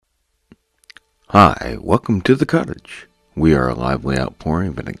Hi, welcome to the cottage. We are a lively outpouring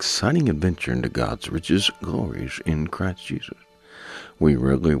of an exciting adventure into God's riches, glories in Christ Jesus. We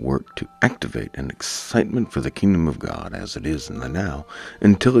regularly work to activate an excitement for the kingdom of God as it is in the now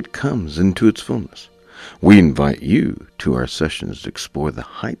until it comes into its fullness. We invite you to our sessions to explore the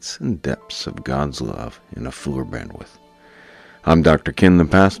heights and depths of God's love in a fuller bandwidth. I'm Dr. Ken, the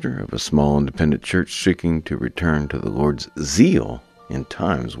pastor of a small independent church seeking to return to the Lord's zeal in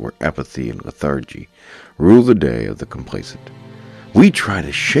times where apathy and lethargy rule the day of the complacent. We try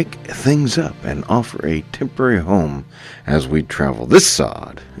to shake things up and offer a temporary home as we travel this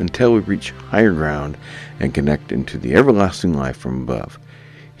sod until we reach higher ground and connect into the everlasting life from above,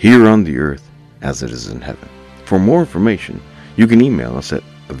 here on the earth as it is in heaven. For more information, you can email us at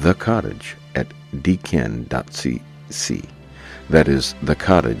thecottage@dken.cc. That is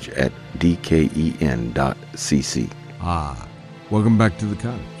thecottage@dken.cc. Welcome back to the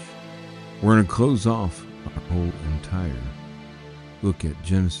cottage. We're going to close off our whole entire look at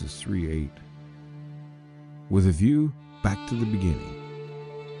Genesis 3:8 with a view back to the beginning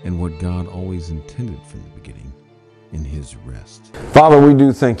and what God always intended from the beginning in His rest. Father, we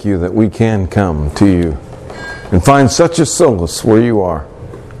do thank you that we can come to you and find such a solace where you are.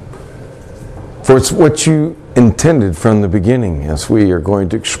 For it's what you intended from the beginning as we are going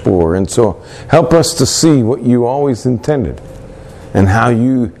to explore. And so help us to see what you always intended and how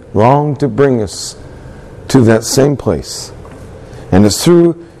you long to bring us to that same place. And it's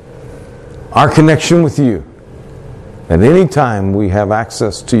through our connection with you at any time we have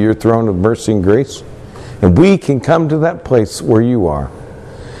access to your throne of mercy and grace, and we can come to that place where you are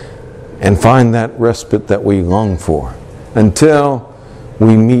and find that respite that we long for until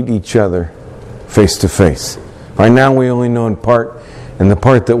we meet each other face to face. Right now we only know in part, and the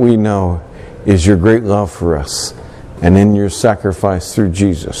part that we know is your great love for us and in your sacrifice through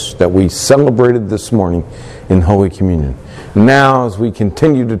Jesus that we celebrated this morning in Holy Communion. Now, as we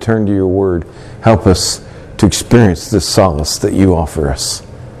continue to turn to your word, help us to experience this solace that you offer us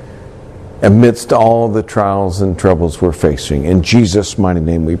amidst all the trials and troubles we're facing. In Jesus' mighty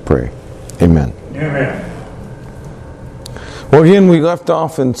name we pray. Amen. Amen. Well, again, we left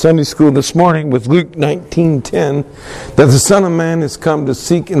off in Sunday school this morning with Luke 19:10, that the Son of Man has come to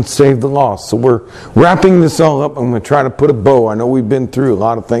seek and save the lost. So we're wrapping this all up. I'm going to try to put a bow. I know we've been through a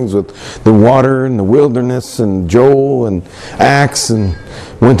lot of things with the water and the wilderness and Joel and Acts and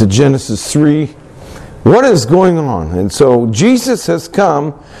went to Genesis 3. What is going on? And so Jesus has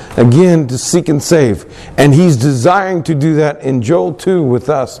come again to seek and save. And He's desiring to do that in Joel 2 with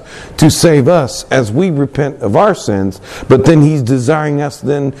us, to save us as we repent of our sins. But then He's desiring us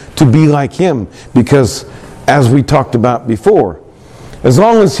then to be like Him. Because as we talked about before, as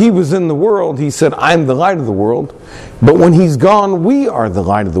long as He was in the world, He said, I'm the light of the world. But when He's gone, we are the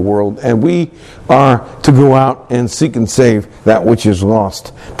light of the world. And we are to go out and seek and save that which is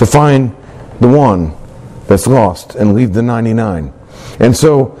lost, to find the one that's lost and leave the 99. And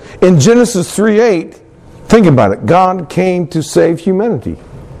so in Genesis 3:8, think about it. God came to save humanity,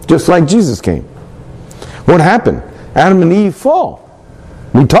 just like Jesus came. What happened? Adam and Eve fall.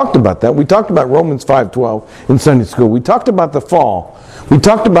 We talked about that. We talked about Romans 5:12 in Sunday school. We talked about the fall. We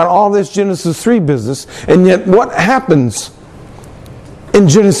talked about all this Genesis 3 business. And yet what happens in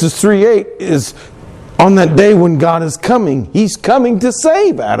Genesis 3:8 is on that day when God is coming, He's coming to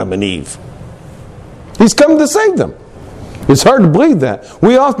save Adam and Eve. He's come to save them. It's hard to believe that.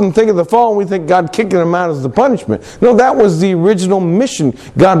 We often think of the fall and we think God kicking them out as the punishment. No, that was the original mission.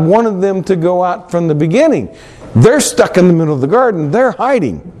 God wanted them to go out from the beginning. They're stuck in the middle of the garden. They're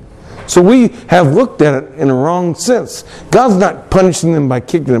hiding. So we have looked at it in a wrong sense. God's not punishing them by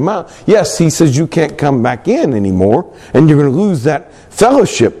kicking them out. Yes, He says you can't come back in anymore and you're going to lose that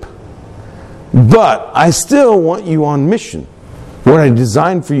fellowship. But I still want you on mission. What I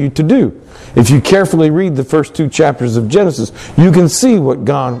designed for you to do. If you carefully read the first 2 chapters of Genesis, you can see what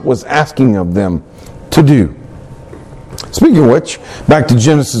God was asking of them to do. Speaking of which, back to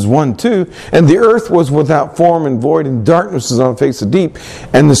Genesis 1:2, and the earth was without form and void, and darkness was on the face of deep,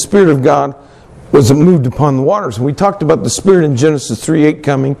 and the Spirit of God was moved upon the waters. And we talked about the Spirit in Genesis 3:8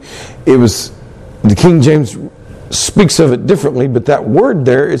 coming. It was, the King James speaks of it differently, but that word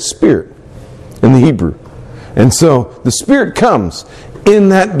there is Spirit in the Hebrew. And so the Spirit comes in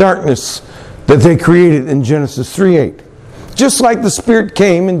that darkness that they created in Genesis 3:8. Just like the Spirit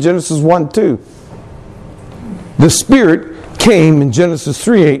came in Genesis 1:2. The Spirit came in Genesis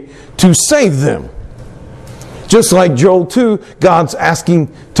 3:8 to save them. Just like Joel 2, God's asking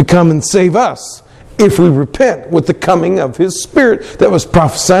to come and save us if we repent with the coming of His Spirit that was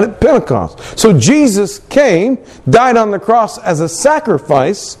prophesied at Pentecost. So Jesus came, died on the cross as a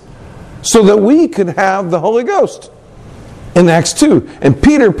sacrifice so that we could have the Holy Ghost in Acts 2. And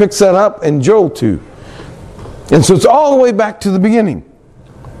Peter picks that up in Joel 2. And so it's all the way back to the beginning.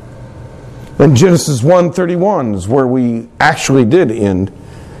 And Genesis 1:31 is where we actually did end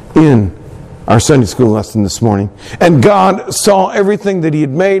in our Sunday school lesson this morning. And God saw everything that He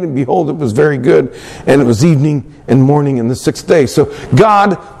had made, and behold, it was very good. And it was evening and morning and the sixth day. So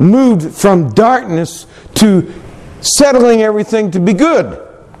God moved from darkness to settling everything to be good.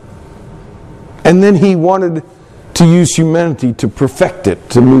 And then He wanted to use humanity to perfect it,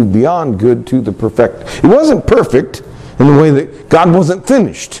 to move beyond good to the perfect. It wasn't perfect in the way that God wasn't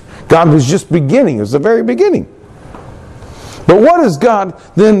finished. God was just beginning. It was the very beginning. But what is God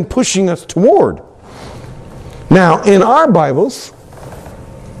then pushing us toward? Now, in our Bibles,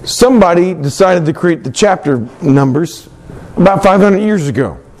 somebody decided to create the chapter numbers about 500 years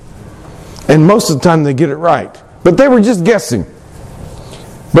ago. And most of the time they get it right. But they were just guessing.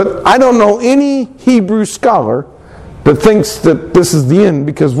 But I don't know any Hebrew scholar that thinks that this is the end,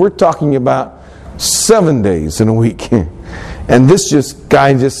 because we're talking about 7 days in a week. And this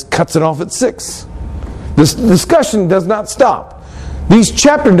guy just cuts it off at 6. This discussion does not stop. These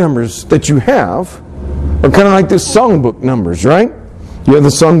chapter numbers that you have are kind of like the songbook numbers, right? You have the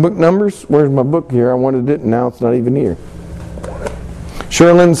songbook numbers? Where's my book here? I wanted it, and now it's not even here.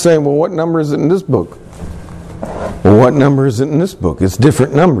 Sherlyn's saying, well, what number is it in this book? Well, what number is it in this book? It's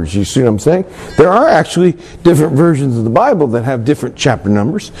different numbers. You see what I'm saying? There are actually different versions of the Bible that have different chapter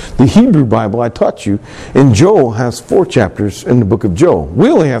numbers. The Hebrew Bible I taught you in Joel has 4 chapters in the book of Joel.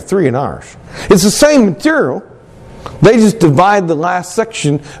 We only have 3 in ours. It's the same material. They just divide the last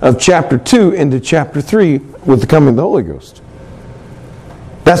section of chapter 2 into chapter 3 with the coming of the Holy Ghost.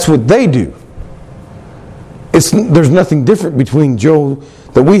 That's what they do. There's nothing different between Joel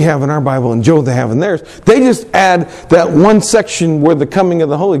that we have in our Bible and Joel they have in theirs. They just add that one section where the coming of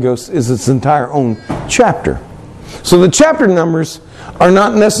the Holy Ghost is its entire own chapter. So the chapter numbers are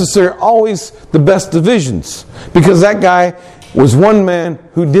not necessarily always the best divisions, because that guy was one man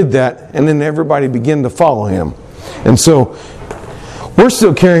who did that, and then everybody began to follow him. And so we're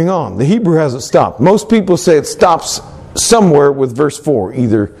still carrying on. The Hebrew hasn't stopped. Most people say it stops somewhere with verse 4,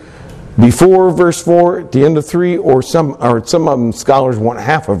 either before verse 4, at the end of 3, or some of them scholars want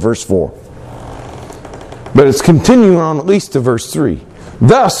half of verse 4. But it's continuing on at least to verse 3.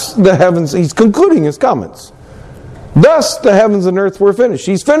 Thus the heavens, he's concluding his comments. Thus the heavens and earth were finished.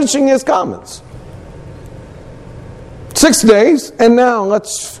 He's finishing his comments. 6 days, and now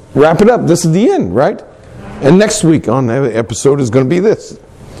let's wrap it up. This is the end, right? And next week on the episode is going to be this.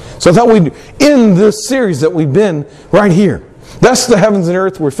 So I thought we'd end this series that we've been right here. Thus the heavens and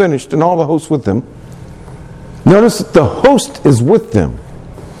earth were finished, and all the hosts with them. Notice that the host is with them.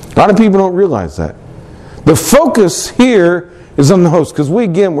 A lot of people don't realize that. The focus here is on the host, because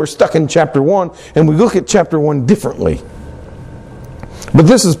we're stuck in chapter 1, and we look at chapter 1 differently. But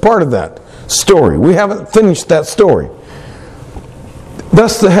this is part of that story. We haven't finished that story.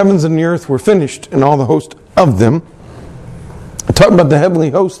 Thus the heavens and the earth were finished, and all the host of them. I'm talking about the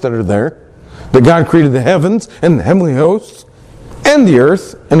heavenly hosts that are there. That God created the heavens and the heavenly hosts and the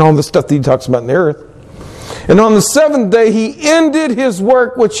earth and all the stuff that He talks about in the earth. And on the 7th day He ended His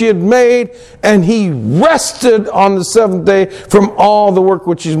work which He had made, and He rested on the 7th day from all the work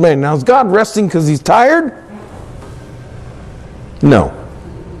which He's made. Now, is God resting because He's tired? No.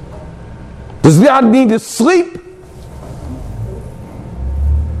 Does God need to sleep?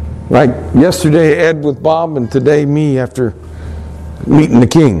 Like yesterday Ed with Bob, and today me after meeting the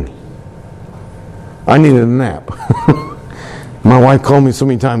King. I needed a nap. My wife called me so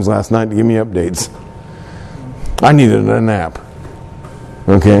many times last night to give me updates. I needed a nap.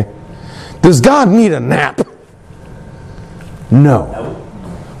 Okay? Does God need a nap? No.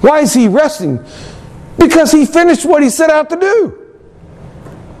 Why is He resting? Because He finished what He set out to do.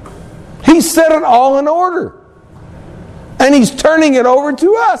 He set it all in order. And He's turning it over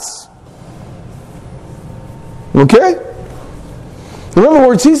to us. Okay? In other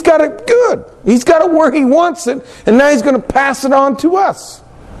words, He's got it good. He's got it where He wants it, and now He's going to pass it on to us.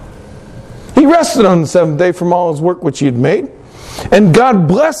 He rested on the 7th day from all His work which He had made. And God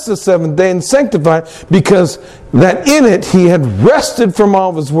blessed the 7th day and sanctified it, because that in it He had rested from all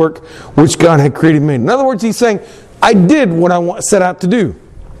of His work which God had created and made. In other words, He's saying, I did what I set out to do.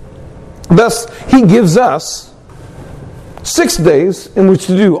 Thus, He gives us 6 days in which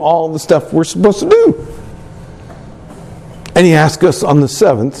to do all the stuff we're supposed to do. And He asks us on the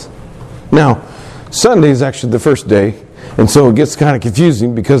 7th. Now, Sunday is actually the first day, and so it gets kind of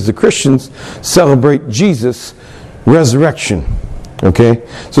confusing because the Christians celebrate Jesus' resurrection. Okay?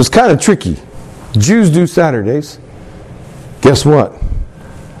 So it's kind of tricky. Jews do Saturdays. Guess what?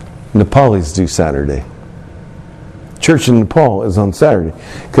 Nepalis do Saturday. Church in Nepal is on Saturday.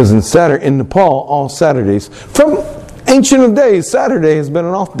 Because in Nepal, all Saturdays, from ancient of days, Saturday has been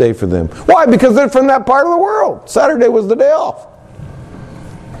an off day for them. Why? Because they're from that part of the world. Saturday was the day off.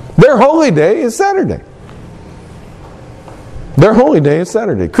 Their holy day is Saturday. Their holy day is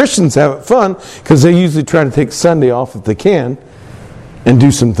Saturday. Christians have it fun because they usually try to take Sunday off if they can and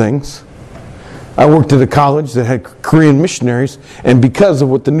do some things. I worked at a college that had Korean missionaries, and because of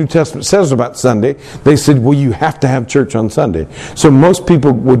what the New Testament says about Sunday, they said, well, you have to have church on Sunday. So most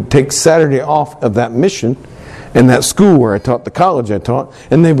people would take Saturday off of that mission and that school where I taught, the college I taught,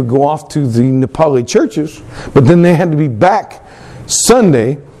 and they would go off to the Nepali churches, but then they had to be back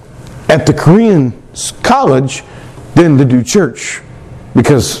Sunday at the Korean college then to do church,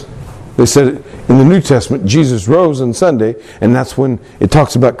 because they said in the New Testament Jesus rose on Sunday, and that's when it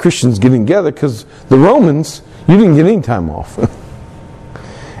talks about Christians getting together, because the Romans, you didn't get any time off.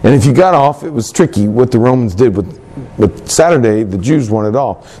 And if you got off, it was tricky what the Romans did with Saturday. The Jews wanted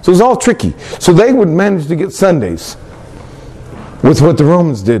off, so it was all tricky. So they would manage to get Sundays with what the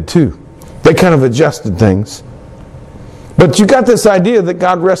Romans did too. They kind of adjusted things. But you got this idea that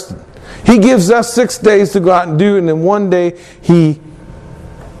God rested. He gives us 6 days to go out and do, and then one day He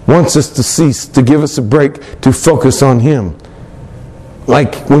wants us to cease, to give us a break, to focus on Him.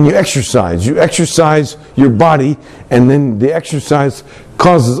 Like when you exercise your body, and then the exercise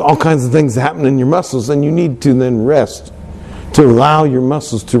causes all kinds of things to happen in your muscles, and you need to then rest to allow your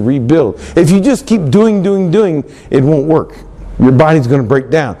muscles to rebuild. If you just keep doing, it won't work. Your body's going to break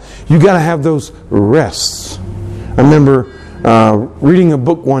down. You got to have those rests. I remember reading a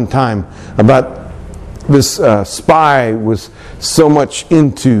book one time about this spy was so much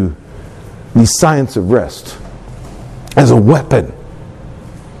into the science of rest as a weapon,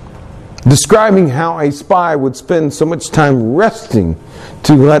 describing how a spy would spend so much time resting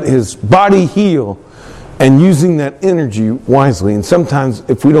to let his body heal and using that energy wisely. And sometimes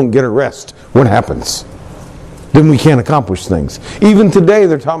if we don't get a rest, what happens? Then we can't accomplish things. Even today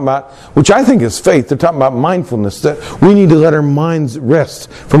they're talking about, which I think is faith, they're talking about mindfulness, that we need to let our minds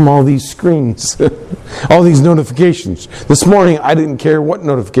rest from all these screens, all these notifications. This morning I didn't care what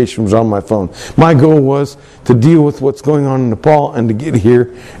notification was on my phone. My goal was to deal with what's going on in Nepal and to get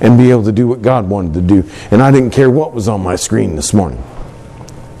here and be able to do what God wanted to do. And I didn't care what was on my screen this morning.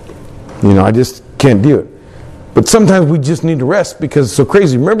 I just can't do it. But sometimes we just need to rest because it's so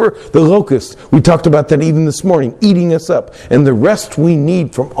crazy. Remember the locust? We talked about that even this morning, eating us up. And the rest we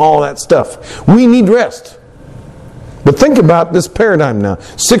need from all that stuff. We need rest. But think about this paradigm now.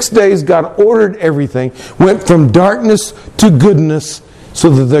 6 days, God ordered everything, went from darkness to goodness so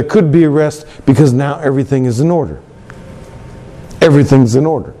that there could be a rest, because now everything is in order. Everything's in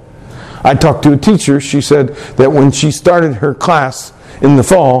order. I talked to a teacher. She said that when she started her class in the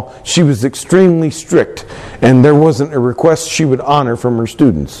fall, she was extremely strict, and there wasn't a request she would honor from her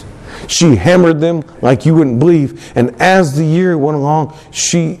students. She hammered them like you wouldn't believe, and as the year went along,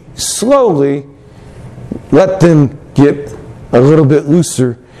 she slowly let them get a little bit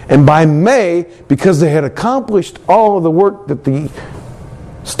looser. And by May, because they had accomplished all of the work that the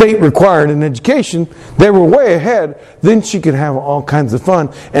state required in education, they were way ahead. Then she could have all kinds of fun,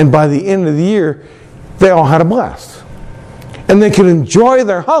 and by the end of the year, they all had a blast. And they could enjoy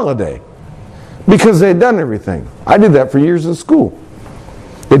their holiday because they had done everything. I did that for years in school.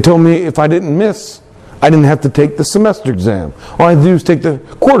 They told me if I didn't miss, I didn't have to take the semester exam. All I had to do was take the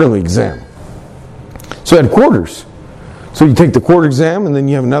quarterly exam. So I had quarters. So you take the quarter exam, and then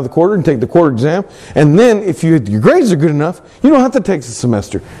you have another quarter and take the quarter exam. And then if your grades are good enough, you don't have to take the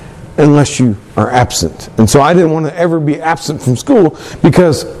semester unless you are absent. And so I didn't want to ever be absent from school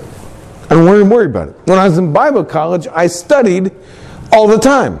because I don't worry about it. When I was in Bible college, I studied all the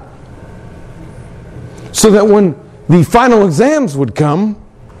time. So that when the final exams would come,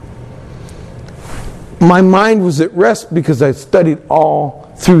 my mind was at rest because I studied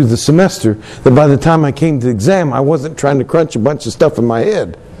all through the semester. That by the time I came to the exam, I wasn't trying to crunch a bunch of stuff in my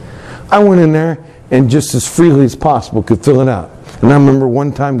head. I went in there and just as freely as possible could fill it out. And I remember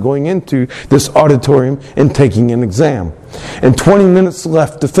one time going into this auditorium and taking an exam. And 20 minutes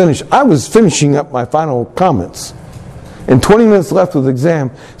left to finish. I was finishing up my final comments. And 20 minutes left with the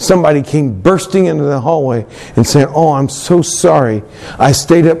exam, somebody came bursting into the hallway and said, "Oh, I'm so sorry. I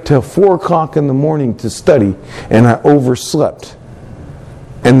stayed up till 4 o'clock in the morning to study and I overslept."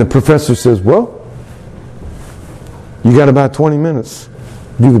 And the professor says, "Well, you got about 20 minutes.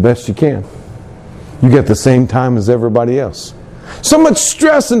 Do the best you can. You got the same time as everybody else." So much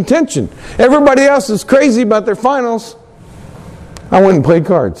stress and tension. Everybody else is crazy about their finals. I went and played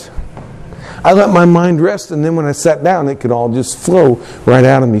cards. I let my mind rest, and then when I sat down, it could all just flow right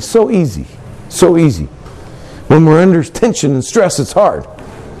out of me. So easy. So easy. When we're under tension and stress, it's hard.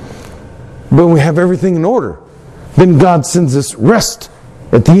 But when we have everything in order, then God sends us rest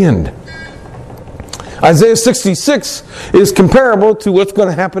at the end. Isaiah 66 is comparable to what's going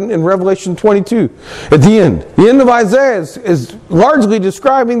to happen in Revelation 22 at the end. The end of Isaiah is largely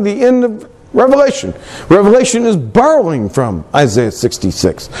describing the end of Revelation. Revelation is borrowing from Isaiah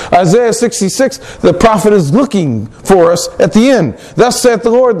 66. Isaiah 66, the prophet is looking for us at the end. Thus saith the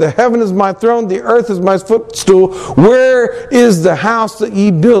Lord, the heaven is my throne, the earth is my footstool. Where is the house that ye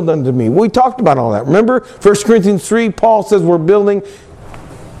build unto me? We talked about all that. Remember 1 Corinthians 3, Paul says we're building.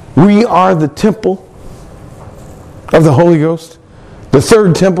 We are the temple of the Holy Ghost. The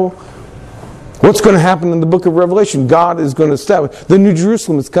third temple. What's going to happen in the book of Revelation? God is going to establish. The New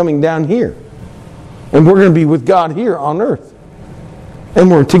Jerusalem is coming down here. And we're going to be with God here on earth. And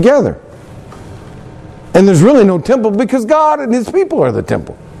we're together. And there's really no temple because God and His people are the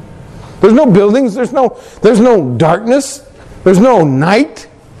temple. There's no buildings. There's no darkness. There's no night.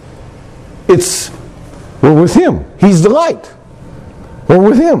 We're with Him. He's the light. We're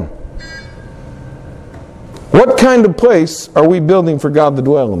with Him. What kind of place are we building for God to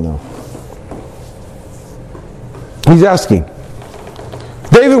dwell in, though? He's asking.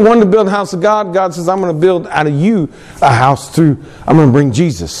 David wanted to build a house of God. God says, I'm going to build out of you a house I'm going to bring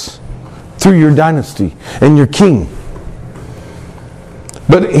Jesus through your dynasty and your king.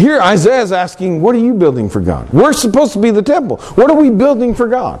 But here Isaiah is asking, what are you building for God? We're supposed to be the temple. What are we building for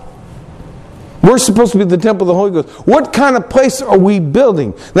God? We're supposed to be the temple of the Holy Ghost. What kind of place are we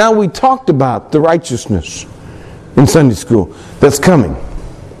building? Now, we talked about the righteousness in Sunday school that's coming,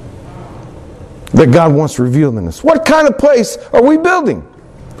 that God wants revealed in us. What kind of place are we building?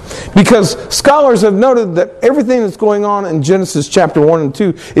 Because scholars have noted that everything that's going on in Genesis chapter 1 and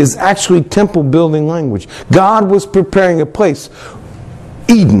 2 is actually temple building language. God was preparing a place,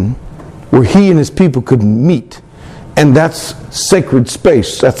 Eden, where He and His people could meet. And that's sacred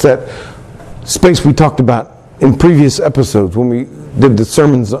space. That's that space we talked about in previous episodes when we did the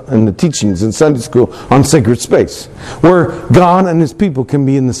sermons and the teachings in Sunday school on sacred space, where God and His people can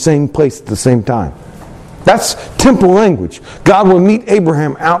be in the same place at the same time. That's temple language. God will meet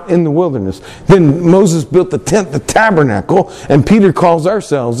Abraham out in the wilderness. Then Moses built the tent, the tabernacle, and Peter calls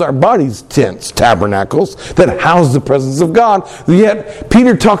our bodies tents, tabernacles, that house the presence of God. Yet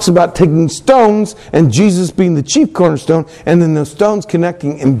Peter talks about taking stones and Jesus being the chief cornerstone, and then those stones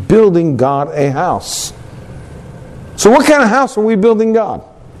connecting and building God a house. So what kind of house are we building God?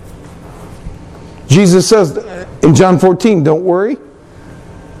 Jesus says in John 14, don't worry,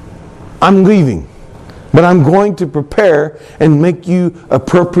 I'm leaving. But I'm going to prepare and make you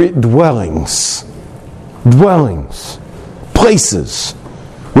appropriate dwellings. Dwellings. Places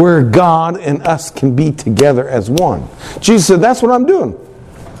where God and us can be together as one. Jesus said, that's what I'm doing.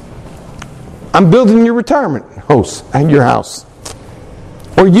 I'm building your retirement house and your house.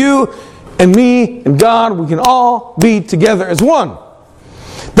 Or you and me and God, we can all be together as one.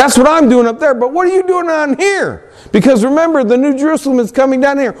 That's what I'm doing up there. But what are you doing down here? Because remember, the New Jerusalem is coming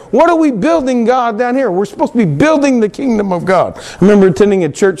down here. What are we building God down here? We're supposed to be building the kingdom of God. I remember attending a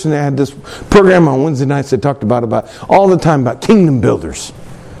church and they had this program on Wednesday nights they talked about all the time about kingdom builders.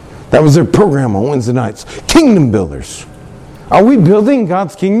 That was their program on Wednesday nights. Kingdom builders. Are we building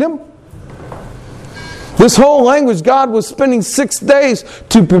God's kingdom? This whole language, God was spending 6 days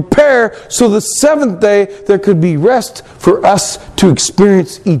to prepare so the seventh day there could be rest for us to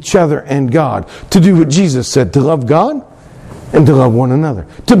experience each other and God. To do what Jesus said, to love God and to love one another.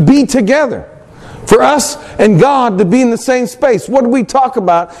 To be together. For us and God to be in the same space. What did we talk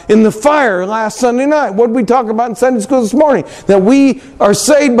about in the fire last Sunday night? What did we talk about in Sunday school this morning? That we are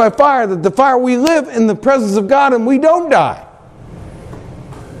saved by fire. That the fire we live in the presence of God and we don't die.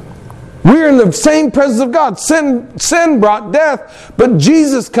 We're in the same presence of God. Sin brought death, but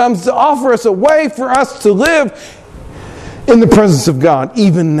Jesus comes to offer us a way for us to live in the presence of God,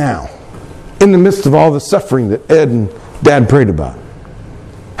 even now, in the midst of all the suffering that Ed and Dad prayed about.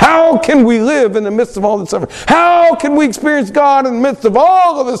 How can we live in the midst of all the suffering? How can we experience God in the midst of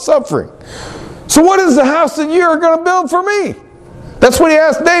all of the suffering? So what is the house that you are going to build for me? That's what he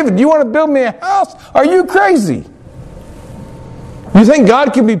asked David. Do you want to build me a house? Are you crazy? You think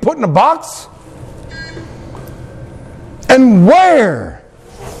God can be put in a box? And where?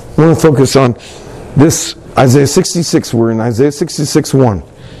 I want to focus on this Isaiah 66. We're in Isaiah 66, 1. I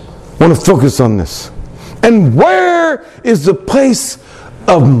want to focus on this. And where is the place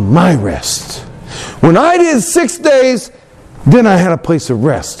of my rest? When I did 6 days, then I had a place of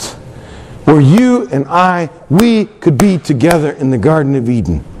rest. Where you and we could be together in the Garden of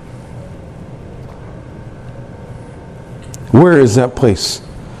Eden. Where is that place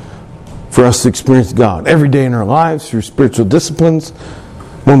for us to experience God? Every day in our lives, through spiritual disciplines,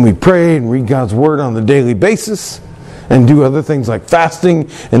 when we pray and read God's Word on a daily basis, and do other things like fasting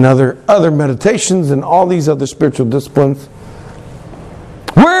and other meditations and all these other spiritual disciplines.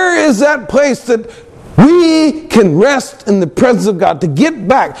 Where is that place that we can rest in the presence of God, to get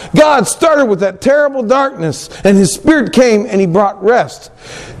back? God started with that terrible darkness, and His Spirit came and He brought rest.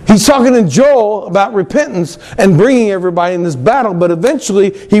 He's talking to Joel about repentance and bringing everybody in this battle, but eventually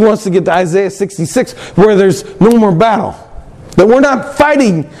He wants to get to Isaiah 66, where there's no more battle. That we're not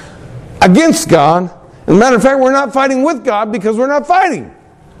fighting against God. As a matter of fact, we're not fighting with God because we're not fighting.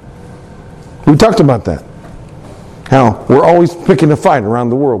 We talked about that. How we're always picking a fight around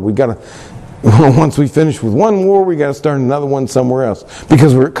the world. We got to, once we finish with one war, we got to start another one somewhere else,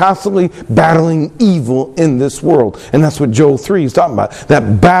 because we're constantly battling evil in this world, and that's what Joel 3 is talking about.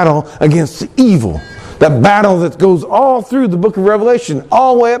 That battle against evil. That battle that goes all through the book of Revelation,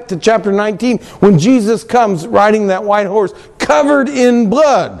 all the way up to chapter 19, when Jesus comes riding that white horse, covered in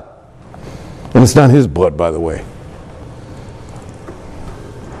blood. And it's not His blood, by the way.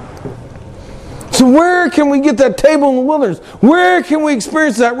 So where can we get that table in the wilderness? Where can we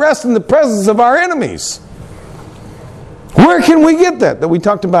experience that rest in the presence of our enemies? Where can we get that we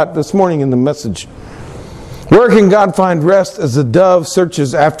talked about this morning in the message? Where can God find rest as the dove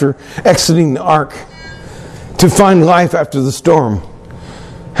searches after exiting the ark to find life after the storm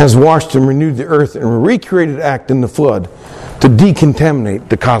has washed and renewed the earth in a recreated act in the flood to decontaminate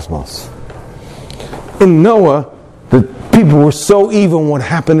the cosmos? In Noah, the people were so evil, what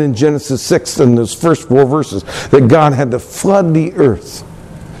happened in Genesis 6 in those first 4 verses, that God had to flood the earth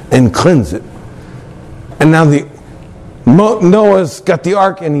and cleanse it. And now Noah's got the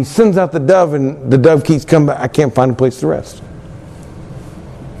ark, and he sends out the dove, and the dove keeps coming back. I can't find a place to rest.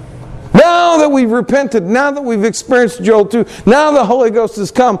 Now that we've repented, now that we've experienced Joel 2, now the Holy Ghost has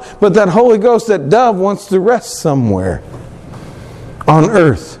come, but that Holy Ghost, that dove, wants to rest somewhere on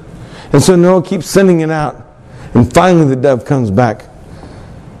earth. And so Noah keeps sending it out. And finally the dove comes back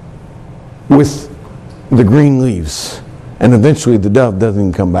with the green leaves. And eventually the dove doesn't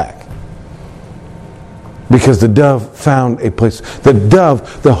even come back. Because the dove found a place. The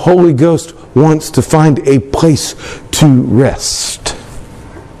dove, the Holy Ghost, wants to find a place to rest.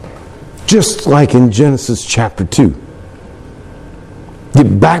 Just like in Genesis chapter 2.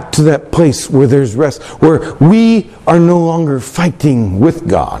 Get back to that place where there's rest. Where we are no longer fighting with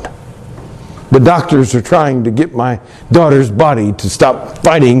God. The doctors are trying to get my daughter's body to stop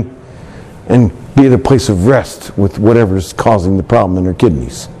fighting and be at a place of rest with whatever's causing the problem in her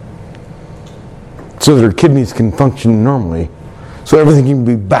kidneys. So that her kidneys can function normally. So everything can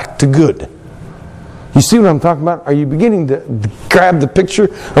be back to good. You see what I'm talking about? Are you beginning to grab the picture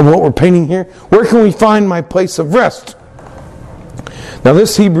of what we're painting here? Where can we find my place of rest? Now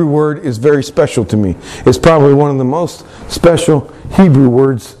this Hebrew word is very special to me. It's probably one of the most special Hebrew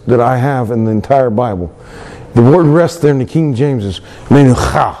words that I have in the entire Bible. The word rest there in the King James is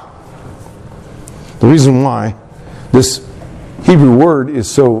menucha. The reason why this Hebrew word is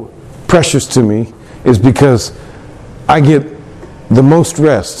so precious to me is because I get the most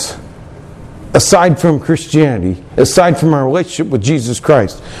rest, aside from Christianity, aside from our relationship with Jesus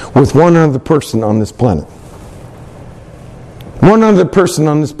Christ, with one other person on this planet. One other person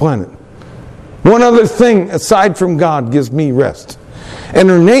on this planet. One other thing aside from God gives me rest. And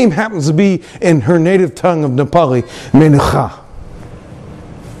her name happens to be in her native tongue of Nepali, Menucha.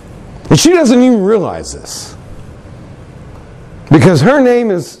 And she doesn't even realize this. Because her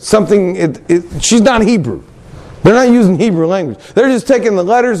name is something, she's not Hebrew. They're not using Hebrew language. They're just taking the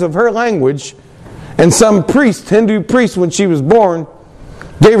letters of her language, and some priest, Hindu priest, when she was born,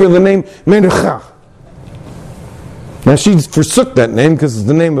 gave her the name Menucha. Now she forsook that name because it's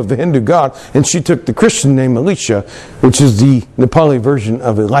the name of the Hindu god, and she took the Christian name Elisha, which is the Nepali version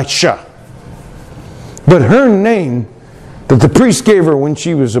of Elisha. But her name that the priest gave her when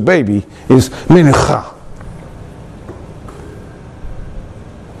she was a baby is Menucha.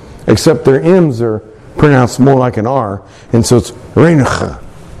 Except their M's are pronounced more like an R, and so it's Reinucha.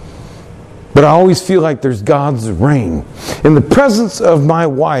 But I always feel like there's God's reign. In the presence of my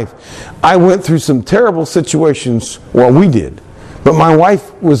wife, I went through some terrible situations. Well, we did. But my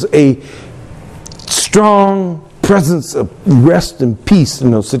wife was a strong presence of rest and peace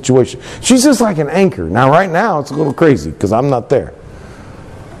in those situations. She's just like an anchor. Now, right now, it's a little crazy because I'm not there.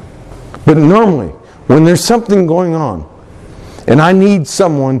 But normally, when there's something going on, and I need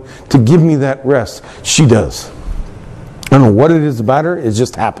someone to give me that rest, she does. I don't know what it is about her, it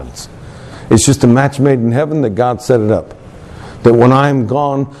just happens. It's just a match made in heaven that God set it up. That when I'm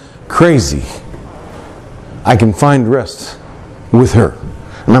gone crazy, I can find rest with her.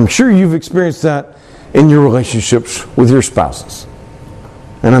 And I'm sure you've experienced that in your relationships with your spouses.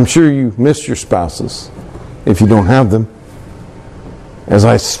 And I'm sure you miss your spouses if you don't have them, as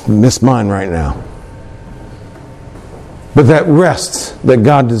I miss mine right now. But that rest that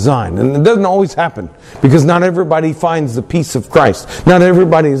God designed, and it doesn't always happen, because not everybody finds the peace of Christ. Not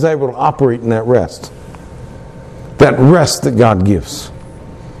everybody is able to operate in that rest. That rest that God gives.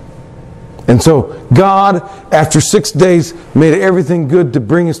 And so God, after 6 days, made everything good to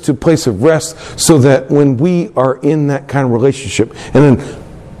bring us to a place of rest, so that when we are in that kind of relationship. And then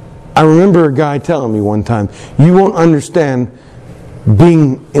I remember a guy telling me one time, you won't understand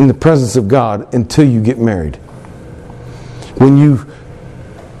being in the presence of God until you get married. When you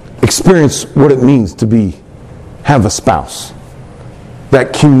experience what it means to have a spouse.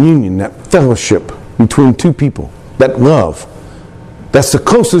 That communion, that fellowship between two people. That love. That's the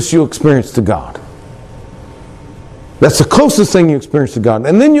closest you'll experience to God. That's the closest thing you experience to God.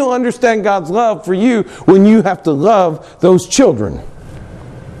 And then you'll understand God's love for you when you have to love those children.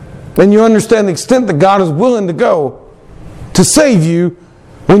 And you understand the extent that God is willing to go to save you,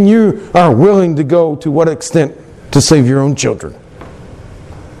 when you are willing to go to what extent to save your own children.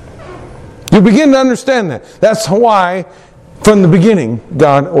 You begin to understand that. That's why, from the beginning,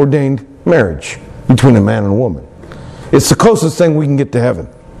 God ordained marriage between a man and a woman. It's the closest thing we can get to heaven.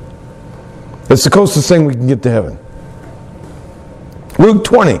 It's the closest thing we can get to heaven. Luke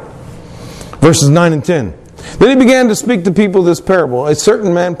 20, verses 9 and 10. Then he began to speak to people this parable. A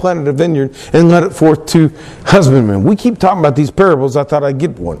certain man planted a vineyard and led it forth to husbandmen. We keep talking about these parables. I thought I'd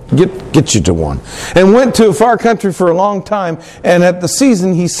get you to one. And went to a far country for a long time. And at the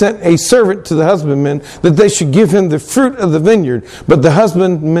season he sent a servant to the husbandmen that they should give him the fruit of the vineyard. But the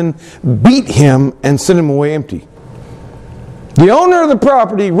husbandmen beat him and sent him away empty. The owner of the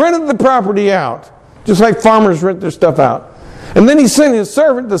property rented the property out, just like farmers rent their stuff out. And then he sent his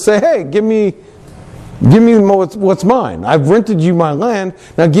servant to say, hey, give me what's mine. I've rented you my land.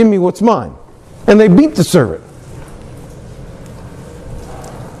 Now give me what's mine. And they beat the servant.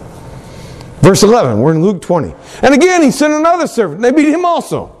 Verse 11. We're in Luke 20. And again he sent another servant. And they beat him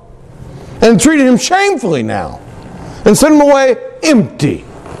also. And treated him shamefully now. And sent him away empty.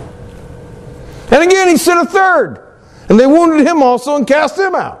 And again he sent a third. And they wounded him also and cast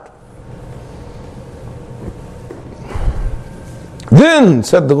him out. Then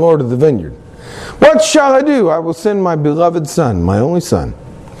said the Lord of the vineyard, what shall I do? I will send my beloved son, my only son.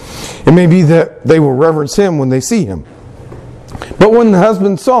 It may be that they will reverence him when they see him. But when the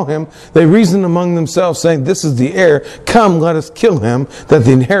husband saw him, they reasoned among themselves, saying, this is the heir. Come, let us kill him, that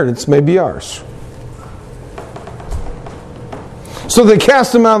the inheritance may be ours. So they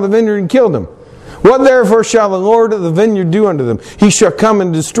cast him out of the vineyard and killed him. What therefore shall the Lord of the vineyard do unto them? He shall come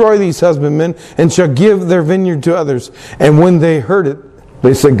and destroy these husbandmen, and shall give their vineyard to others. And when they heard it,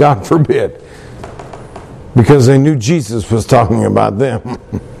 they said, God forbid. Because they knew Jesus was talking about them.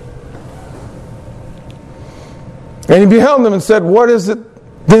 And he beheld them and said, what is it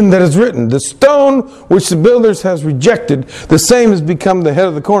then that is written? The stone which the builders has rejected, the same has become the head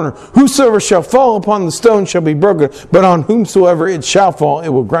of the corner. Whosoever shall fall upon the stone shall be broken, but on whomsoever it shall fall, it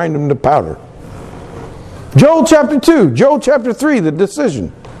will grind him to powder. Joel chapter 2, Joel chapter 3, the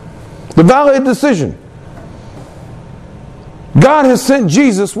decision. The valley of decision. God has sent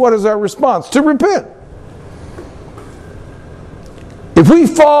Jesus. What is our response? To repent. If we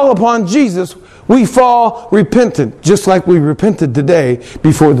fall upon Jesus, we fall repentant, just like we repented today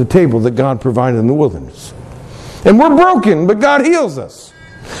before the table that God provided in the wilderness. And we're broken, but God heals us.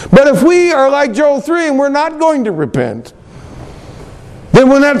 But if we are like Joel 3 and we're not going to repent, then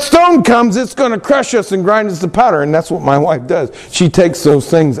when that stone comes, it's going to crush us and grind us to powder. And that's what my wife does. She takes those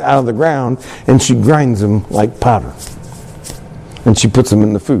things out of the ground and she grinds them like powder. And she puts them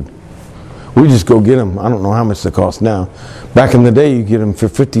in the food. We just go get them. I don't know how much they cost now. Back in the day, you get them for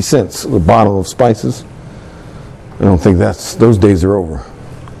 50 cents, a bottle of spices. I don't think those days are over.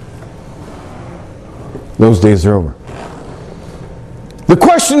 Those days are over. The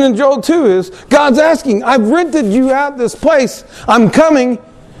question in Joel 2 is, God's asking, I've rented you out this place. I'm coming.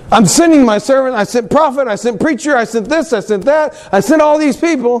 I'm sending my servant. I sent prophet. I sent preacher. I sent this. I sent that. I sent all these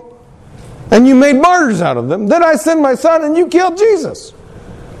people. And you made martyrs out of them. Then I send my son and you killed Jesus.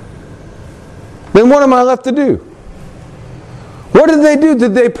 Then what am I left to do? What did they do?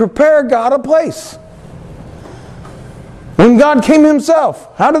 Did they prepare God a place? When God came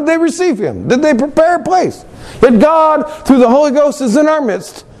himself, how did they receive him? Did they prepare a place? Yet God, through the Holy Ghost, is in our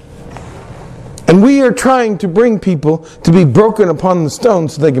midst. And we are trying to bring people to be broken upon the stone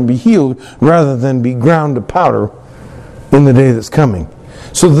so they can be healed rather than be ground to powder in the day that's coming.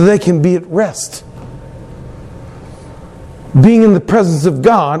 So that they can be at rest. being in the presence of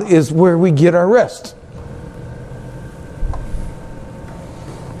God is where we get our rest.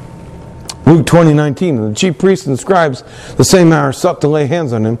 Luke 20:19, the chief priests and scribes the same hour sought to lay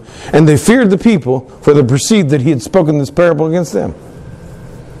hands on him, and they feared the people, for they perceived that he had spoken this parable against them.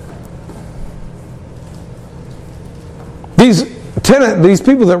 These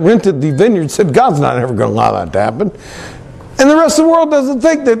people that rented the vineyard said, God's not ever going to allow that to happen. And the rest of the world doesn't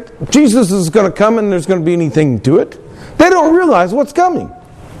think that Jesus is going to come and there's going to be anything to it. They don't realize what's coming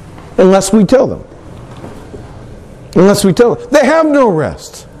unless we tell them. Unless we tell them. They have no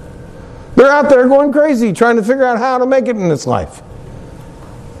rest. They're out there going crazy trying to figure out how to make it in this life.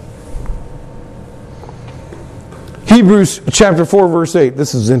 Hebrews chapter 4 verse 8.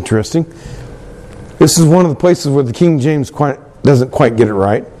 This is interesting. This is one of the places where the King James doesn't quite get it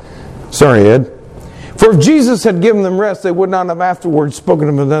right. Sorry, Ed. For if Jesus had given them rest, they would not have afterwards spoken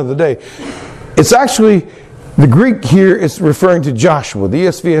of another day. It's actually, the Greek here is referring to Joshua. The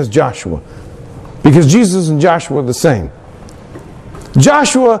ESV has Joshua. Because Jesus and Joshua are the same.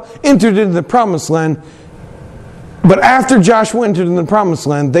 Joshua entered into the promised land, but after Joshua entered into the promised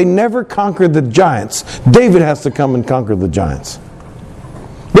land, they never conquered the giants. David has to come and conquer the giants.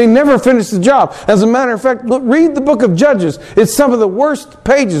 They never finished the job. As a matter of fact, read the book of Judges. It's some of the worst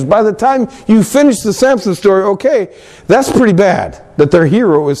pages. By the time you finish the Samson story, okay, that's pretty bad that their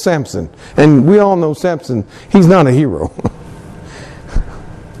hero is Samson. And we all know Samson, he's not a hero.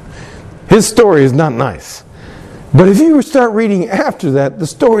 His story is not nice. But if you start reading after that, the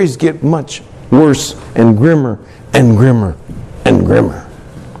stories get much worse and grimmer and grimmer and grimmer.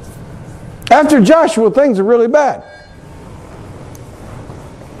 After Joshua, things are really bad.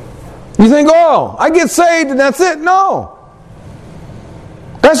 You think, oh, I get saved and that's it. No.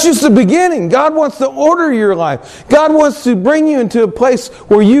 That's just the beginning. God wants to order your life. God wants to bring you into a place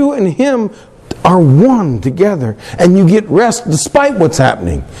where you and Him are one together and you get rest despite what's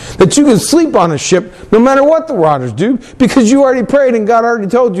happening. That you can sleep on a ship no matter what the waters do because you already prayed and God already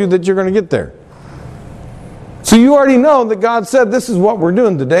told you that you're going to get there. So you already know that God said this is what we're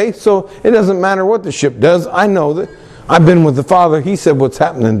doing today, so it doesn't matter what the ship does. I know that I've been with the Father. He said what's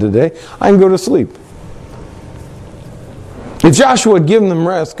happening today. I can go to sleep. If Joshua had given them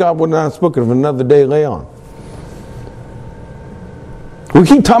rest, God would not have spoken of another day lay on. We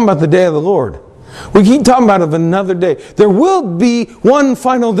keep talking about the day of the Lord. We keep talking about of another day. There will be one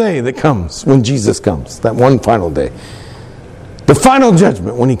final day that comes when Jesus comes. That one final day. The final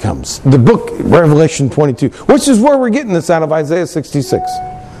judgment when He comes. The book, Revelation 22. Which is where we're getting this out of Isaiah 66.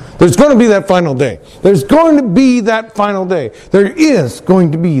 There's going to be that final day. There's going to be that final day. There is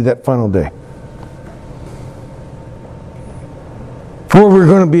going to be that final day. Where we're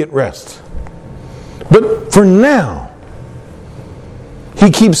going to be at rest. But for now, He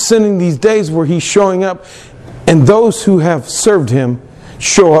keeps sending these days where He's showing up, and those who have served Him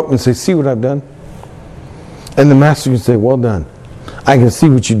show up and say, see what I've done? And the master can say, well done. I can see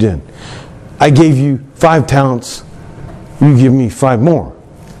what you did. I gave you 5 talents. You give me 5 more.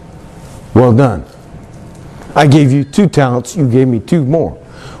 Well done. I gave you 2 talents. You gave me 2 more.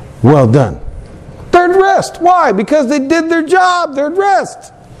 Well done. They're at rest. Why? Because they did their job. They're at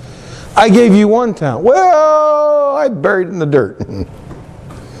rest. I gave you 1 talent. Well, I buried it in the dirt.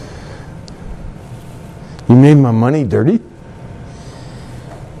 You made my money dirty?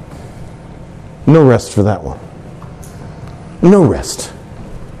 No rest for that one. No rest.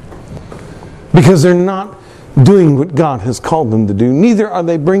 Because they're not doing what God has called them to do. Neither are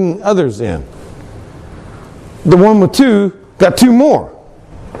they bringing others in. The one with 2 got 2 more.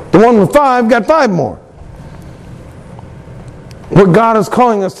 The one with 5 got 5 more. What God is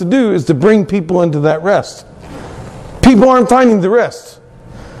calling us to do is to bring people into that rest. People aren't finding the rest.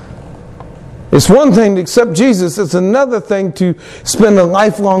 It's one thing to accept Jesus. It's another thing to spend a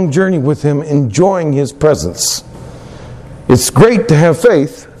lifelong journey with Him, enjoying His presence. It's great to have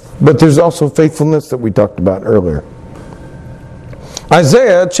faith, but there's also faithfulness that we talked about earlier.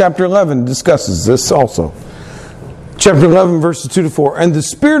 Isaiah chapter 11 discusses this also. Chapter 11 verses 2 to 4. And the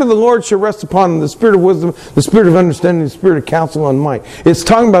Spirit of the Lord shall rest upon him, the Spirit of wisdom, the Spirit of understanding, the Spirit of counsel and might. It's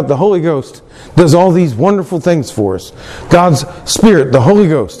talking about the Holy Ghost does all these wonderful things for us. God's Spirit, the Holy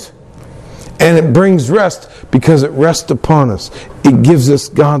Ghost. And it brings rest because it rests upon us. It gives us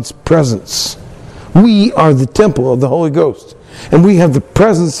God's presence. We are the temple of the Holy Ghost. And we have the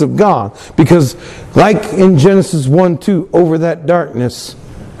presence of God because, like in Genesis 1:2, over that darkness,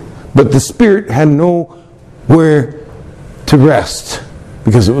 but the Spirit had nowhere to rest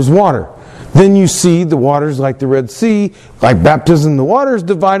because it was water. Then you see the waters like the Red Sea, like baptism, the water is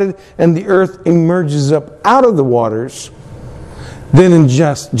divided and the earth emerges up out of the waters. Then in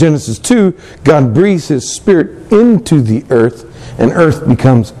Genesis 2, God breathes His Spirit into the earth, and earth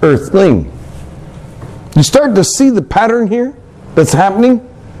becomes earthling. You start to see the pattern here that's happening?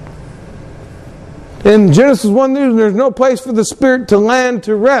 In Genesis 1, there's no place for the Spirit to land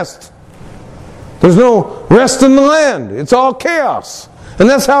to rest. There's no rest in the land. It's all chaos. And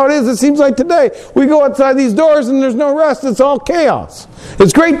that's how it is, it seems like today. We go outside these doors and there's no rest. It's all chaos.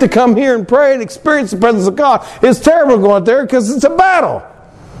 It's great to come here and pray and experience the presence of God. It's terrible to go out there because it's a battle.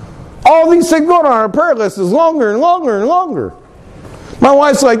 All these things going on our prayer list is longer and longer and longer. My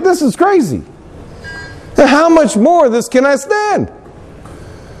wife's like, this is crazy. And how much more of this can I stand?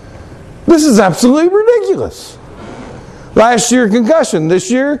 This is absolutely ridiculous. Last year, concussion.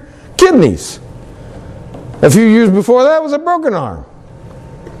 This year, kidneys. A few years before that was a broken arm.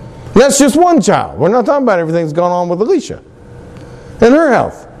 And that's just one child. We're not talking about everything that's gone on with Alicia and her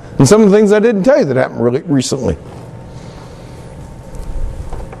health. And some of the things I didn't tell you that happened really recently.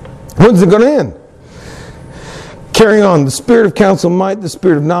 When's it going to end? Carrying on. The spirit of counsel, might, the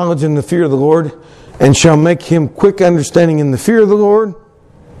spirit of knowledge, and the fear of the Lord, and shall make him quick understanding in the fear of the Lord.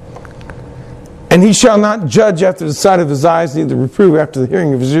 And he shall not judge after the sight of his eyes, neither reprove after the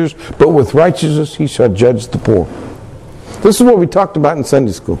hearing of his ears, but with righteousness he shall judge the poor. This is what we talked about in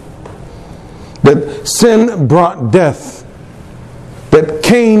Sunday school. That sin brought death. That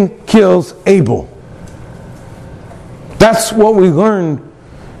Cain kills Abel. That's what we learned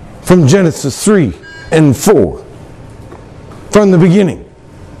from Genesis 3 and 4. From the beginning.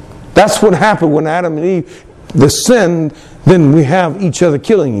 That's what happened when Adam and Eve, the sin, then we have each other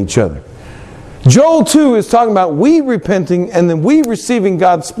killing each other. Joel 2 is talking about we repenting and then we receiving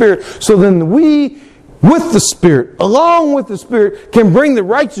God's Spirit. So then we, with the Spirit, along with the Spirit, can bring the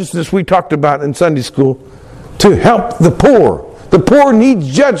righteousness we talked about in Sunday school to help the poor. The poor need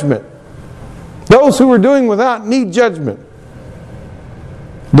judgment. Those who are doing without need judgment.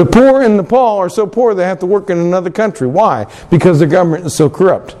 The poor in Nepal are so poor they have to work in another country. Why? Because the government is so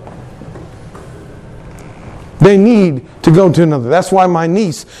corrupt. They need to go to another. That's why my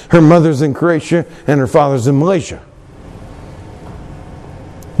niece, her mother's in Croatia and her father's in Malaysia.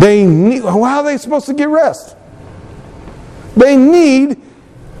 They need, how are they supposed to get rest? They need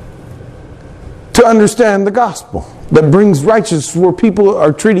to understand the gospel that brings righteousness where people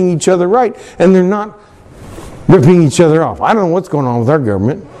are treating each other right and they're not ripping each other off. I don't know what's going on with our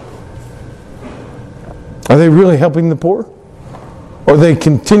government. Are they really helping the poor? Or are they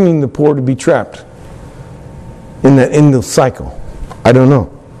continuing the poor to be trapped in that endless cycle? I don't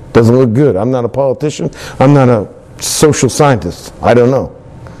know. Doesn't look good. I'm not a politician. I'm not a social scientist. I don't know.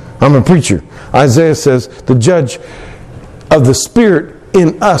 I'm a preacher. Isaiah says the judge of the Spirit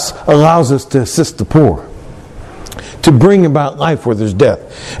in us allows us to assist the poor, to bring about life where there's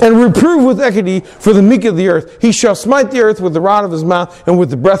death. And reprove with equity for the meek of the earth. He shall smite the earth with the rod of his mouth, and with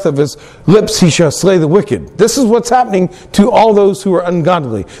the breath of his lips he shall slay the wicked. This is what's happening to all those who are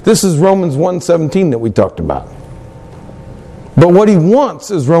ungodly. This is Romans 1:17 that we talked about. But what he wants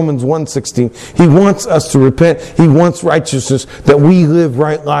is Romans 1:16. He wants us to repent. He wants righteousness, that we live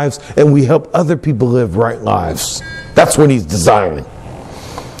right lives and we help other people live right lives. That's what he's desiring.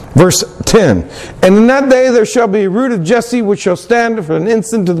 Verse 10. And in that day there shall be a root of Jesse which shall stand for an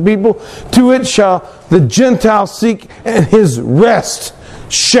instant to the people. To it shall the Gentiles seek, and his rest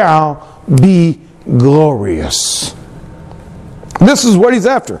shall be glorious. This is what he's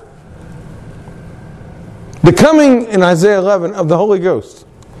after. The coming in Isaiah 11 of the Holy Ghost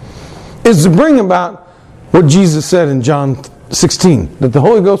is to bring about what Jesus said in John 16. That the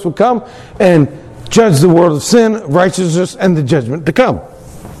Holy Ghost will come and judge the world of sin, righteousness, and the judgment to come.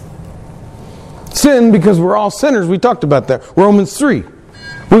 Sin, because we're all sinners. We talked about that. Romans 3.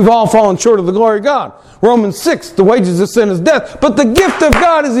 We've all fallen short of the glory of God. Romans 6. The wages of sin is death, but the gift of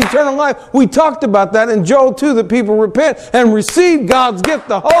God is eternal life. We talked about that in Joel 2, that people repent and receive God's gift,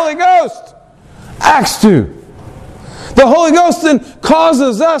 the Holy Ghost. Acts 2. The Holy Ghost then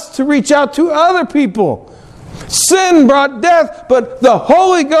causes us to reach out to other people. Sin brought death, but the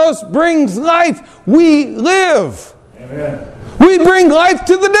Holy Ghost brings life. We live. Amen. We bring life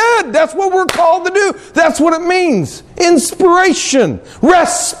to the dead. That's what we're called to do. That's what it means. Inspiration,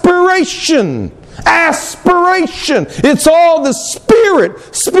 respiration, aspiration. It's all the Spirit,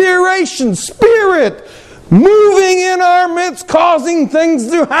 spiration, Spirit moving in our midst, causing things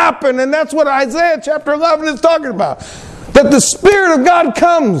to happen. And that's what Isaiah chapter 11 is talking about. That the Spirit of God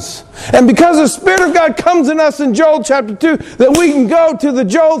comes. And because the Spirit of God comes in us in Joel chapter 2, that we can go to the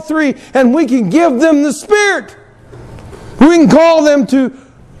Joel 3 and we can give them the Spirit. We can call them to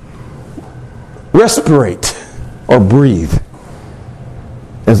respirate or breathe.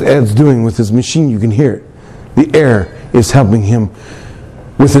 As Ed's doing with his machine, you can hear it. The air is helping him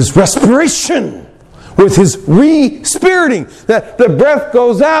with his respiration, with his re-spiriting. That the breath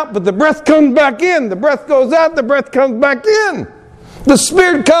goes out, but the breath comes back in. The breath goes out, the breath comes back in. The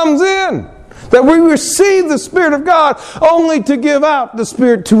Spirit comes in. That we receive the Spirit of God only to give out the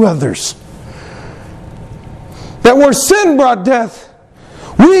Spirit to others. That where sin brought death,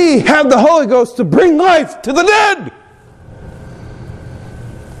 we have the Holy Ghost to bring life to the dead.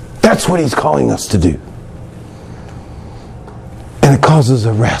 That's what He's calling us to do. And it causes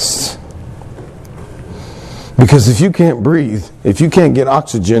a rest. Because if you can't breathe, if you can't get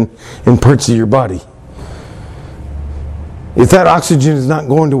oxygen in parts of your body, if that oxygen is not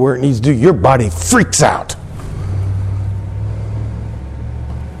going to where it needs to, your body freaks out.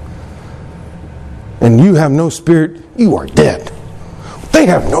 And you have no spirit, you are dead. They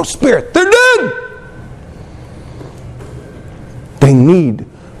have no spirit, they're dead. They need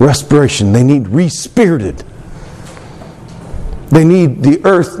respiration. They need re-spirited. The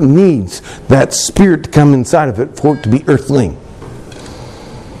earth needs that spirit to come inside of it for it to be earthling.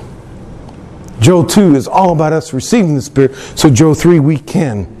 Joel 2 is all about us receiving the Spirit. So Joel 3, we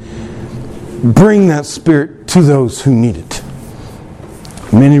can bring that Spirit to those who need it.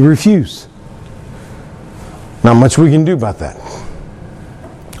 Many refuse. Not much we can do about that.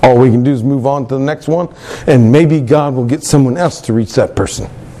 All we can do is move on to the next one, and maybe God will get someone else to reach that person.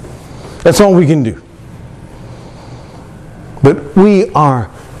 That's all we can do. But we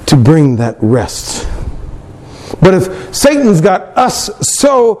are to bring that rest. But if Satan's got us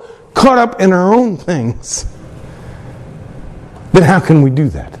so caught up in our own things, then how can we do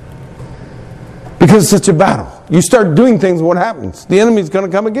that? Because it's such a battle. You start doing things, what happens? The enemy's going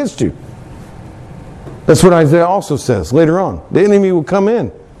to come against you. That's what Isaiah also says later on. The enemy will come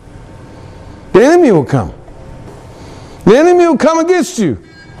in. The enemy will come. The enemy will come against you.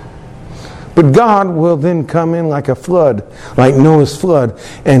 But God will then come in like a flood, like Noah's flood,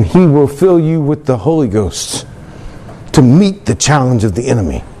 and He will fill you with the Holy Ghost to meet the challenge of the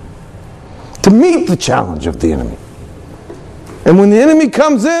enemy. To meet the challenge of the enemy. And when the enemy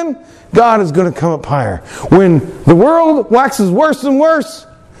comes in, God is going to come up higher. When the world waxes worse and worse,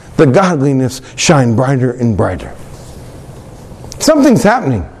 the godliness shine brighter and brighter. Something's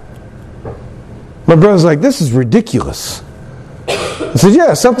happening. My brother's like, this is ridiculous. I said,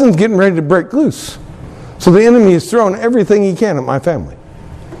 yeah, something's getting ready to break loose. So the enemy is throwing everything he can at my family.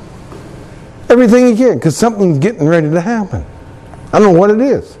 Everything he can, because something's getting ready to happen. I don't know what it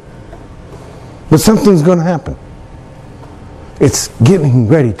is. But something's going to happen. It's getting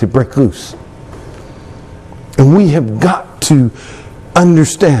ready to break loose. And we have got to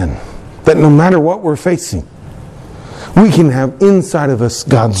understand that no matter what we're facing, we can have inside of us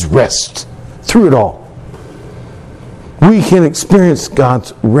God's rest through it all. We can experience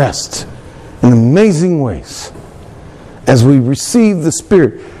God's rest in amazing ways as we receive the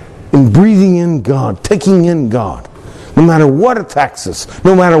Spirit in breathing in God, taking in God. No matter what attacks us,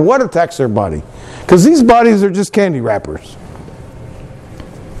 no matter what attacks our body. Because these bodies are just candy wrappers.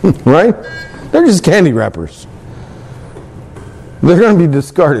 Right? They're just candy wrappers. They're going to be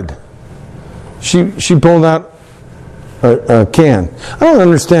discarded. She pulled out a can. I don't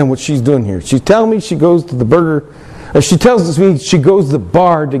understand what she's doing here. She's telling me she goes to the burger. She tells me she goes to the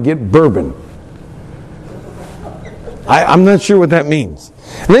bar to get bourbon. I'm not sure what that means.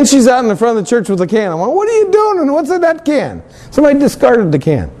 And then she's out in the front of the church with a can. I'm like, what are you doing? And what's in that can? Somebody discarded the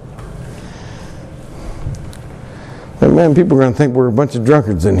can. And man, people are going to think we're a bunch of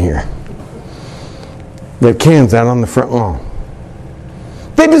drunkards in here. That can's out on the front lawn.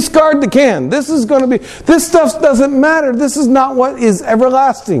 They discard the can. This stuff doesn't matter. This is not what is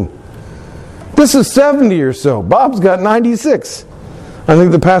everlasting. This is 70 or so. Bob's got 96. I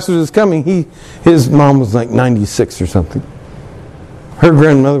think the pastor is coming. His mom was like 96 or something. Her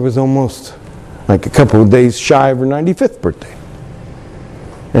grandmother was almost like a couple of days shy of her 95th birthday.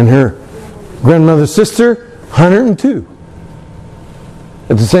 And her grandmother's sister, 102.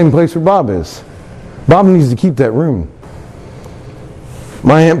 At the same place where Bob is. Bob needs to keep that room.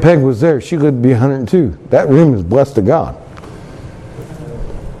 My Aunt Peg was there. She lived to be 102. That room is blessed to God.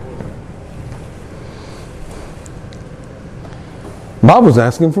 Bob was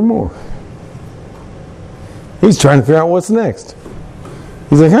asking for more. He's trying to figure out what's next.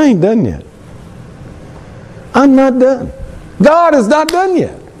 He's like, I ain't done yet. I'm not done. God is not done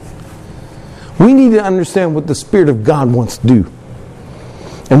yet. We need to understand what the Spirit of God wants to do.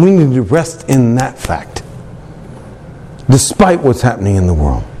 And we need to rest in that fact. Despite what's happening in the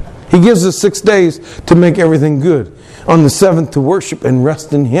world. He gives us 6 days to make everything good. On the 7th to worship and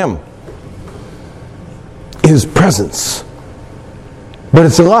rest in Him. His presence. But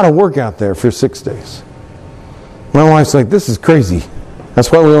it's a lot of work out there for 6 days. My wife's like, this is crazy.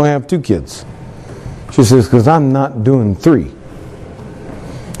 That's why we only have 2 kids. She says, because I'm not doing 3.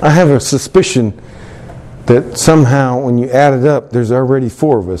 I have a suspicion that somehow when you add it up, there's already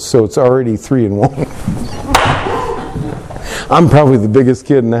 4 of us, so it's already 3 in 1. I'm probably the biggest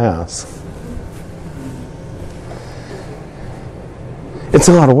kid in the house. It's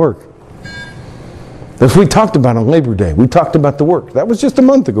a lot of work. As we talked about on Labor Day, we talked about the work. That was just a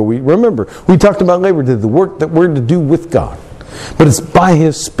month ago. We talked about Labor Day, the work that we're to do with God. But it's by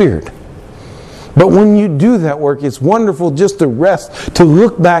His Spirit. But when you do that work, it's wonderful just to rest, to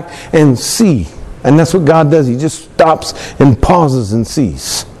look back and see. And that's what God does. He just stops and pauses and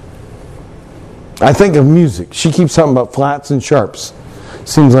sees. I think of music. She keeps talking about flats and sharps.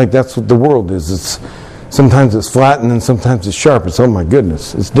 Seems like that's what the world is. Sometimes it's flat and then sometimes it's sharp. It's, oh my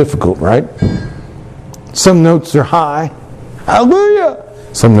goodness, it's difficult, right? Some notes are high. Hallelujah!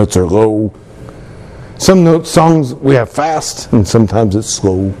 Some notes are low. Some songs we have fast and sometimes it's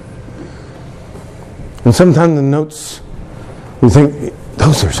slow. And sometimes the notes, we think,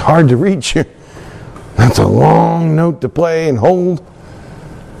 those are hard to reach. That's a long note to play and hold,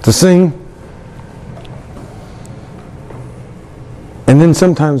 to sing. And then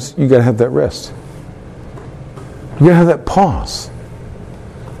sometimes you got to have that rest. You got to have that pause.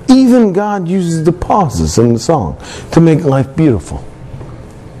 Even God uses the pauses in the song to make life beautiful.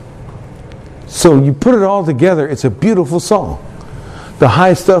 So you put it all together, it's a beautiful song. The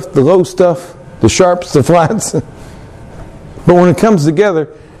high stuff, the low stuff, the sharps, the flats. But when it comes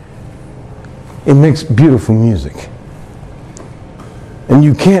together, it makes beautiful music. And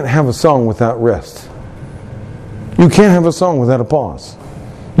you can't have a song without rest. You can't have a song without a pause.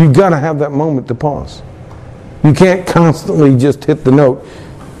 You've got to have that moment to pause. You can't constantly just hit the note.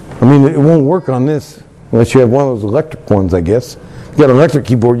 I mean, it won't work on this unless you have one of those electric ones, I guess. If you've got an electric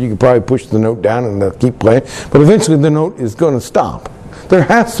keyboard, you can probably push the note down and they'll keep playing. But eventually the note is going to stop. There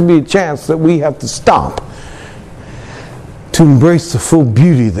has to be a chance that we have to stop to embrace the full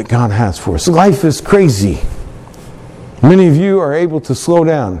beauty that God has for us. Life is crazy. Many of you are able to slow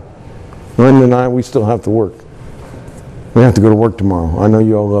down. Linda and I, we still have to work. We have to go to work tomorrow. I know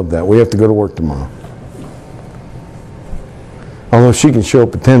you all love that. We have to go to work tomorrow. Although she can show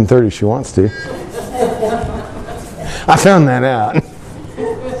up at 10:30 if she wants to. I found that out.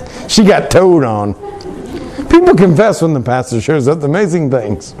 She got towed on. People confess when the pastor shows up. Amazing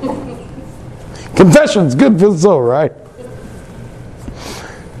things. Confession's good for the soul, right?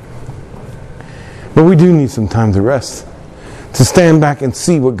 But we do need some time to rest. To stand back and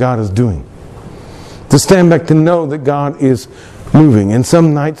see what God is doing. To stand back to know that God is moving. And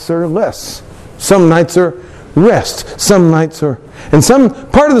some nights are less. Some nights are rest. Some nights are... And some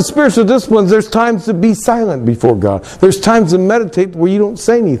part of the spiritual disciplines, there's times to be silent before God. There's times to meditate where you don't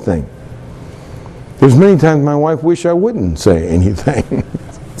say anything. There's many times my wife wish I wouldn't say anything.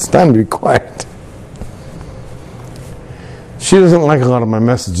 It's time to be quiet. She doesn't like a lot of my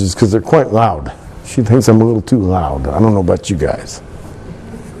messages because they're quite loud. She thinks I'm a little too loud. I don't know about you guys.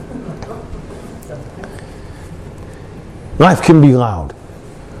 Life can be loud.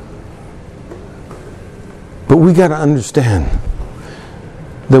 But we got to understand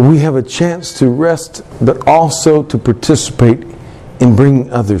that we have a chance to rest, but also to participate in bringing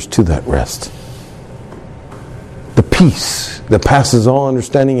others to that rest. The peace that passes all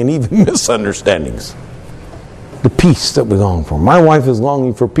understanding and even misunderstandings. The peace that we long for. My wife is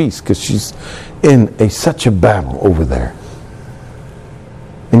longing for peace because she's in such a battle over there.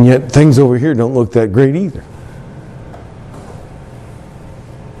 And yet things over here don't look that great either.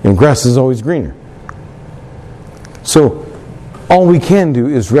 And grass is always greener. So all we can do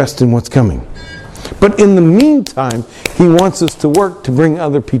is rest in what's coming. But in the meantime, He wants us to work to bring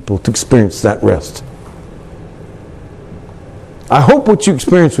other people to experience that rest. I hope what you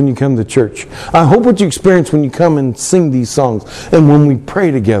experience when you come to church. I hope what you experience when you come and sing these songs and when we pray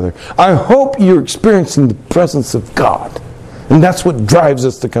together. I hope you're experiencing the presence of God. And that's what drives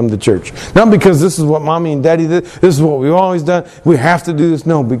us to come to church. Not because this is what mommy and daddy did. This is what we've always done. We have to do this.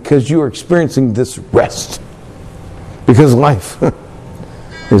 No, because you are experiencing this rest. Because life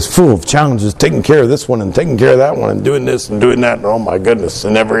is full of challenges. Taking care of this one and taking care of that one and doing this and doing that. And oh my goodness,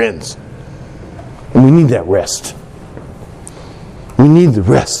 it never ends. And we need that rest. We need the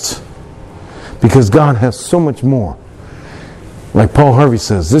rest. Because God has so much more. Like Paul Harvey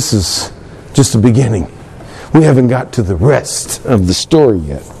says, this is just the beginning. We haven't got to the rest of the story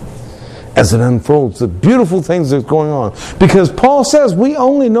yet. As it unfolds, the beautiful things that's going on. Because Paul says we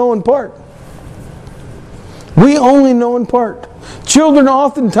only know in part. We only know in part. Children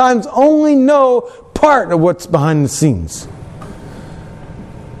oftentimes only know part of what's behind the scenes.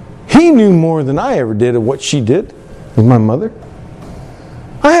 He knew more than I ever did of what she did. with my mother.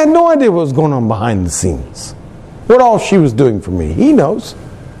 I had no idea what was going on behind the scenes. What all she was doing for me. He knows.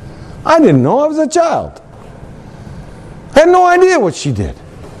 I didn't know. I was a child. I had no idea what she did.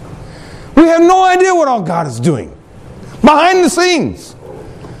 We have no idea what all God is doing behind the scenes.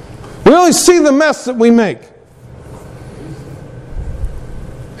 We only see the mess that we make.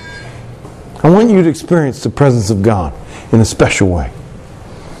 I want you to experience the presence of God in a special way.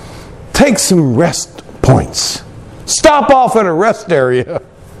 Take some rest points. Stop off at a rest area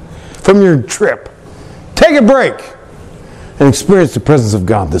from your trip. Take a break and experience the presence of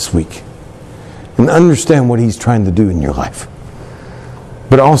God this week. And understand what He's trying to do in your life.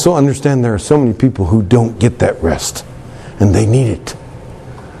 But also understand there are so many people who don't get that rest. And they need it.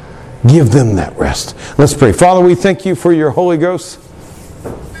 Give them that rest. Let's pray. Father, we thank You for Your Holy Ghost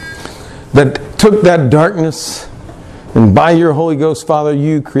that took that darkness, and by Your Holy Ghost, Father,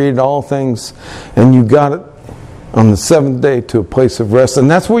 You created all things, and You got it on the seventh day to a place of rest. And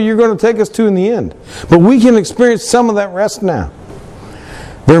that's where You're going to take us to in the end. But we can experience some of that rest now.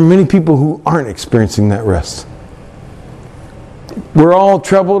 There are many people who aren't experiencing that rest. We're all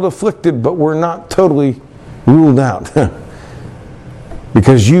troubled, afflicted, but we're not totally ruled out.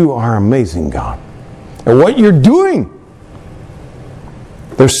 Because You are amazing, God. And what You're doing.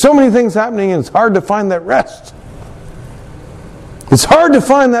 There's so many things happening, and it's hard to find that rest. It's hard to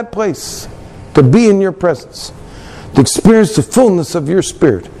find that place to be in Your presence, to experience the fullness of Your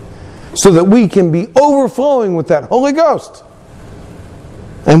Spirit, so that we can be overflowing with that Holy Ghost.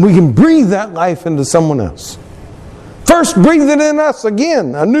 And we can breathe that life into someone else. First, breathe it in us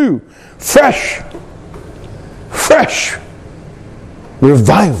again, anew, fresh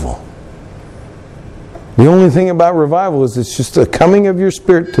revival. The only thing about revival is it's just a coming of Your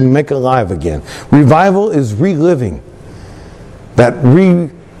Spirit to make alive again. Revival is reliving. That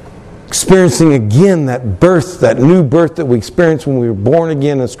experiencing again that birth, that new birth that we experienced when we were born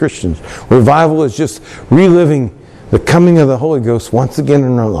again as Christians. Revival is just reliving the coming of the Holy Ghost once again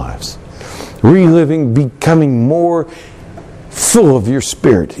in our lives. Reliving, becoming more full of Your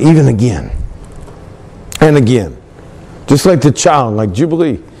Spirit, even again and again. Just like the child, like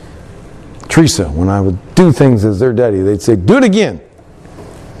Jubilee, Teresa, when I would do things as their daddy, they'd say, do it again.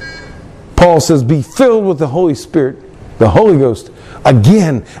 Paul says, be filled with the Holy Spirit, the Holy Ghost,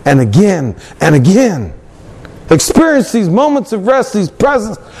 again and again and again. Experience these moments of rest, these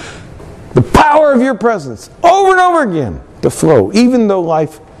presence, the power of Your presence, over and over again to flow, even though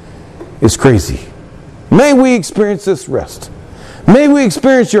life is crazy. May we experience this rest. May we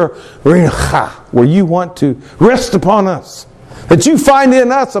experience Your rincha, where You want to rest upon us. That You find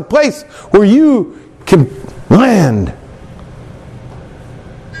in us a place where You can land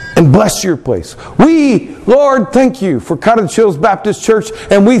and bless Your place. We, Lord, thank You for Cottage Hills Baptist Church,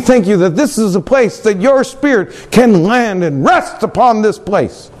 and we thank You that this is a place that Your Spirit can land and rest upon this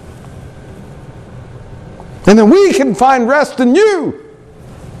place. And then we can find rest in You.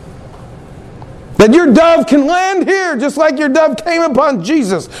 That Your dove can land here, just like Your dove came upon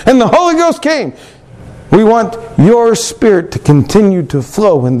Jesus and the Holy Ghost came. We want Your Spirit to continue to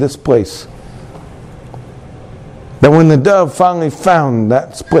flow in this place. That when the dove finally found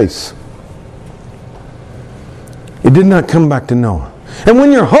that place, it did not come back to Noah. And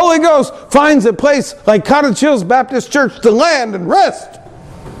when Your Holy Ghost finds a place like Cottage Hills Baptist Church to land and rest,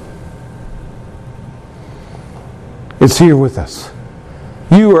 it's here with us.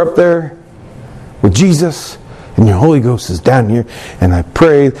 You are up there with Jesus, and Your Holy Ghost is down here, and I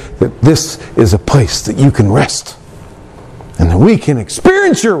pray that this is a place that You can rest, and that we can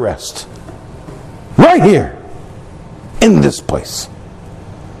experience Your rest right here in this place.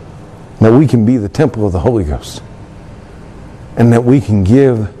 That we can be the temple of the Holy Ghost, and that we can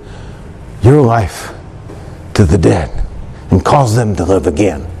give Your life to the dead and cause them to live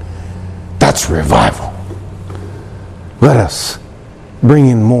again. That's revival. Let us bring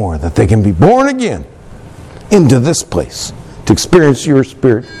in more, that they can be born again into this place to experience Your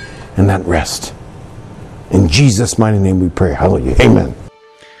Spirit and that rest. In Jesus' mighty name we pray. Hallelujah. Amen.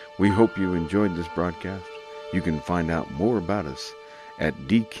 We hope you enjoyed this broadcast. You can find out more about us at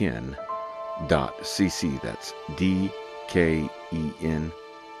dken.cc. That's DKEN.cc.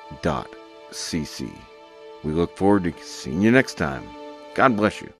 We look forward to seeing you next time. God bless you.